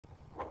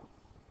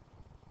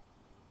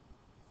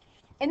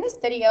In this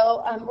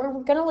video, we're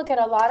going to look at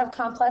a lot of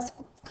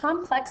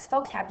complex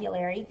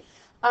vocabulary,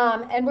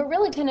 and we're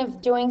really kind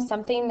of doing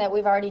something that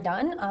we've already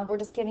done. We're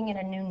just giving it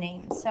a new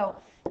name. So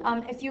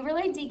if you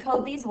really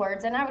decode these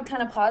words, and I would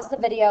kind of pause the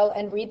video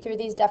and read through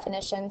these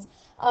definitions,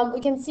 we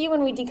can see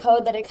when we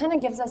decode that it kind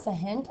of gives us a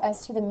hint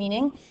as to the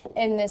meaning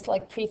in this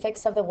like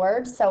prefix of the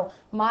word. So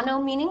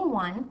mono meaning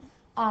one.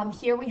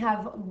 Here we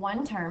have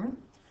one term.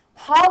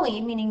 Poly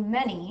meaning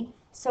many.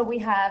 So we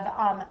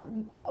have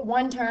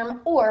one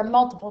term or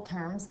multiple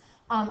terms.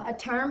 A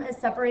term is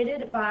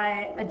separated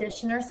by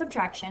addition or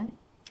subtraction.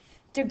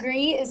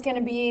 Degree is going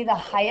to be the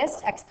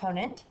highest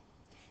exponent.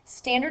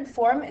 Standard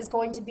form is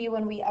going to be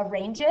when we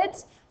arrange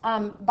it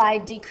by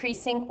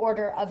decreasing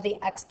order of the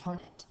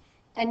exponent.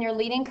 And your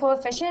leading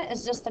coefficient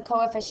is just the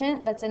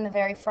coefficient that's in the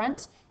very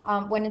front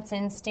when it's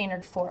in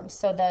standard form.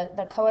 So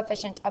the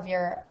coefficient of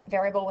your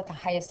variable with the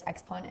highest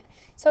exponent.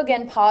 So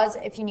again, pause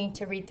if you need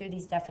to read through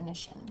these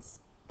definitions.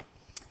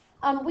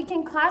 We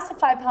can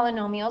classify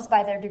polynomials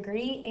by their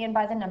degree and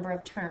by the number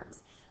of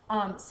terms.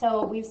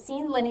 So we've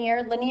seen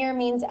linear. Linear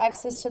means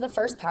x is to the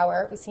first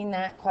power. We've seen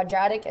that.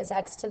 Quadratic is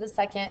x to the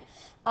second,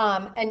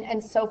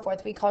 and so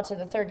forth. We call it to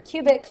the third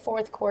cubic,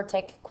 fourth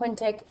quartic,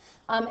 quintic.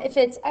 If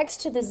it's x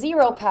to the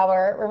 0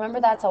 power,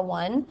 remember that's a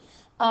 1,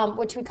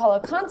 which we call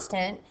a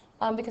constant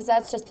because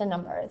that's just a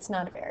number. It's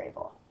not a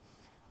variable.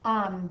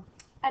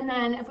 And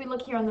then if we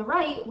look here on the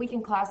right, we can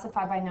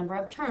classify by number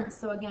of terms.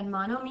 So again,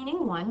 mono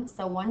meaning one,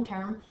 so one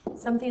term.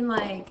 Something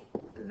like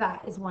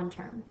that is one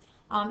term.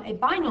 A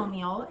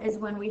binomial is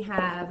when we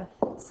have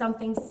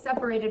something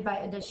separated by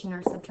addition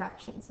or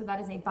subtraction. So that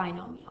is a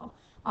binomial.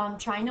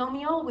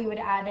 Trinomial, we would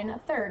add in a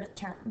third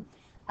term.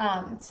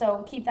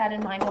 So keep that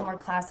in mind when we're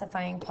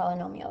classifying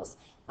polynomials.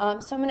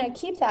 So I'm going to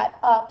keep that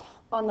up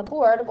on the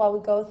board while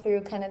we go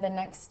through kind of the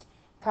next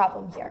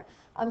problem here.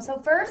 So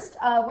first,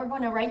 we're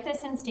going to write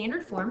this in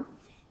standard form.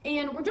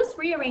 And we're just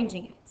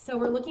rearranging it. So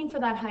we're looking for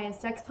that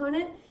highest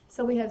exponent.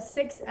 So we have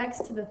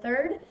 6x to the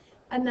third,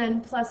 and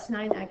then plus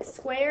 9x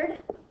squared.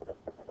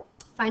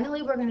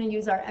 Finally, we're going to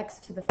use our x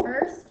to the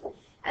first.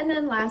 And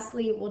then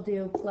lastly, we'll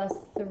do plus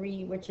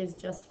 3, which is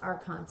just our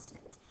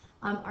constant.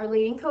 Our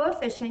leading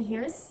coefficient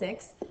here is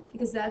 6,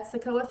 because that's the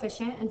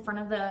coefficient in front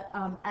of the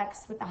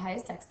x with the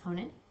highest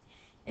exponent.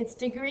 It's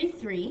degree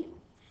 3.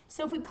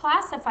 So if we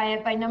classify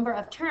it by number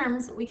of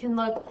terms, we can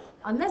look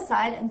on this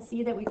side and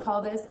see that we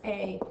call this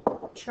a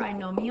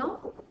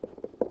trinomial.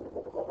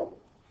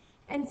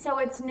 And so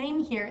its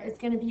name here is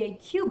going to be a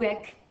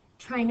cubic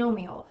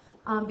trinomial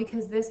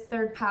because this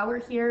third power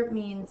here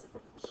means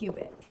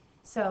cubic.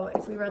 So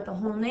if we wrote the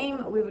whole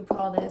name, we would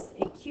call this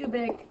a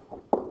cubic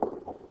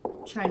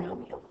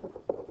trinomial.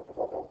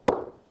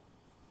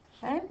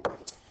 Okay.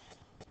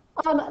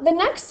 The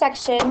next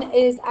section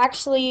is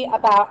actually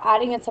about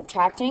adding and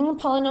subtracting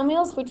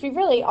polynomials, which we've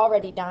really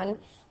already done.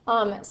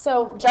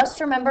 So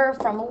just remember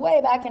from way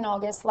back in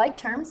August, like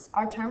terms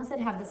are terms that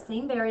have the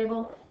same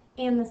variable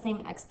and the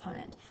same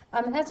exponent.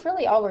 And that's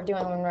really all we're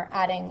doing when we're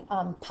adding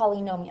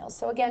polynomials.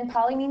 So again,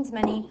 poly means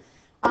many.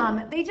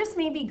 They just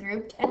may be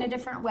grouped in a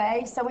different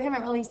way. So we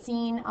haven't really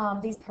seen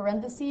these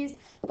parentheses,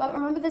 but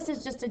remember this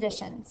is just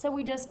addition. So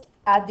we just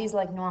add these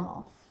like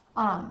normal.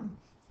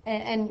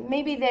 And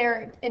maybe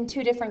they're in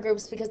two different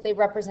groups because they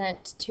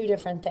represent two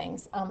different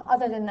things.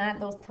 Other than that,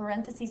 those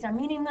parentheses are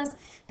meaningless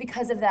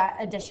because of that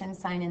addition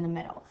sign in the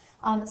middle.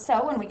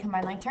 So when we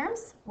combine like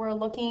terms, we're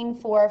looking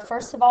for,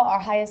 first of all, our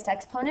highest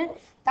exponent.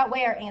 That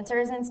way our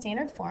answer is in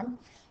standard form.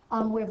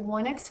 We have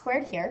 1x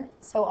squared here.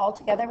 So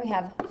altogether we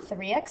have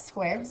 3x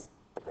squared.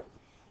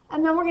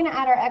 And then we're going to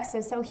add our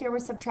x's. So here we're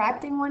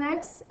subtracting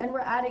 1x and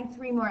we're adding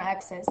 3 more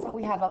x's. So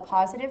we have a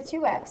positive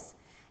 2x.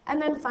 And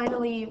then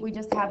finally, we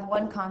just have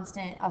one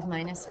constant of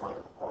minus 1.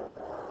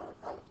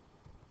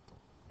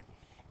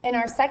 In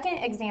our second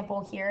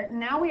example here,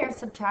 now we are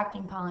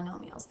subtracting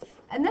polynomials.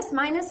 And this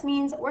minus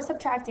means we're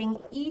subtracting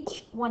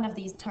each one of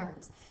these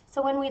terms.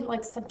 So when we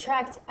like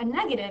subtract a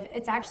negative,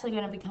 it's actually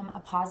going to become a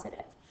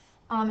positive.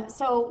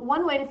 So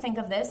one way to think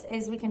of this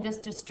is we can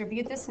just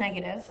distribute this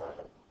negative.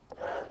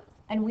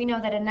 And we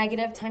know that a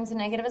negative times a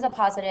negative is a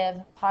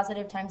positive.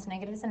 Positive times a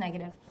negative is a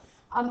negative.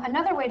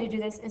 Another way to do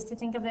this is to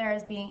think of there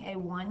as being a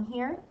 1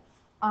 here,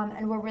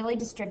 and we're really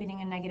distributing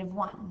a negative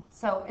 1.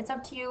 So it's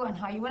up to you on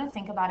how you want to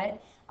think about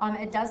it.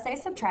 It does say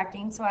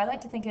subtracting, so I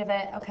like to think of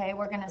it, okay,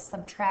 we're going to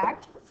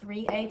subtract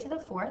 3a to the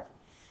 4th,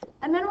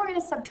 and then we're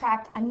going to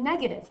subtract a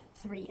negative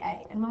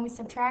 3a. And when we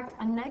subtract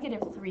a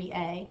negative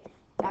 3a,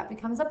 that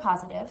becomes a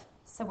positive,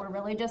 so we're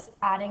really just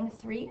adding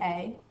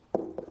 3a.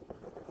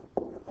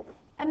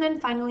 And then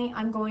finally,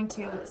 I'm going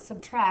to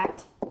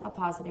subtract a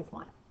positive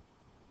 1.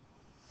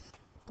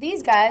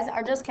 These guys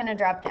are just going to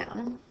drop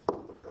down.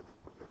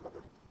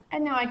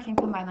 And now I can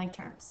combine like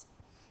terms.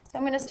 So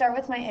I'm going to start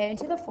with my a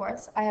to the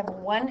 4th. I have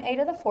 1a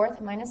to the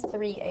 4th minus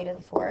 3a to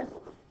the 4th,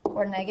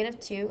 or negative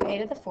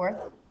 2a to the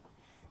 4th.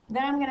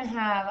 Then I'm going to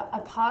have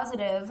a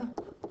positive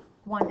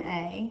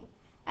 1a,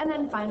 and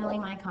then finally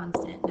my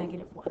constant,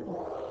 negative 1.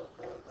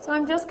 So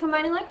I'm just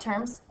combining like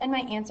terms, and my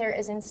answer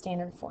is in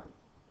standard form.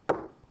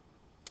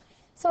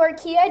 So our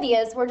key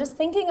ideas, we're just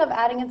thinking of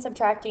adding and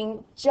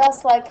subtracting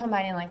just like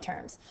combining like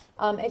terms.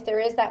 If there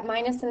is that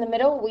minus in the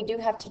middle, we do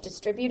have to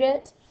distribute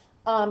it.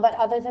 But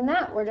other than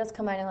that, we're just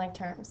combining like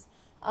terms.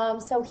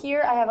 So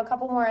here I have a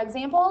couple more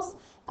examples.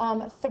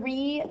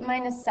 3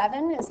 minus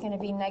 7 is going to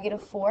be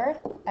negative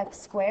 4x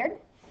squared.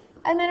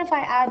 And then if I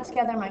add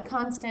together my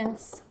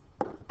constants,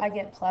 I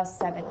get plus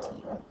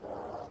 17.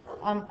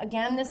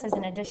 Again, this is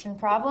an addition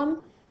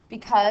problem.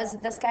 Because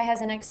this guy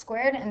has an x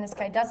squared and this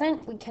guy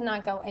doesn't, we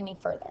cannot go any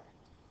further.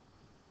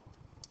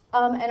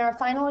 And our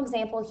final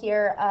example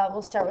here,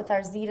 we'll start with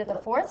our z to the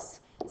fourths.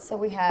 So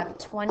we have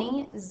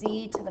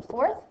 20z to the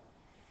fourth.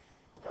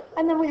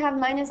 And then we have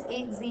minus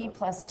 8z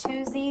plus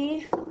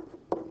 2z.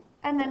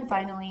 And then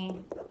finally,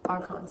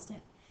 our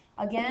constant.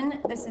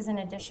 Again, this is an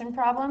addition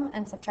problem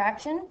and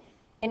subtraction.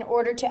 In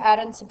order to add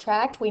and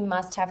subtract, we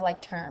must have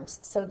like terms.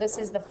 So this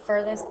is the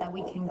furthest that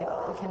we can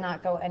go. We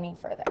cannot go any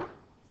further.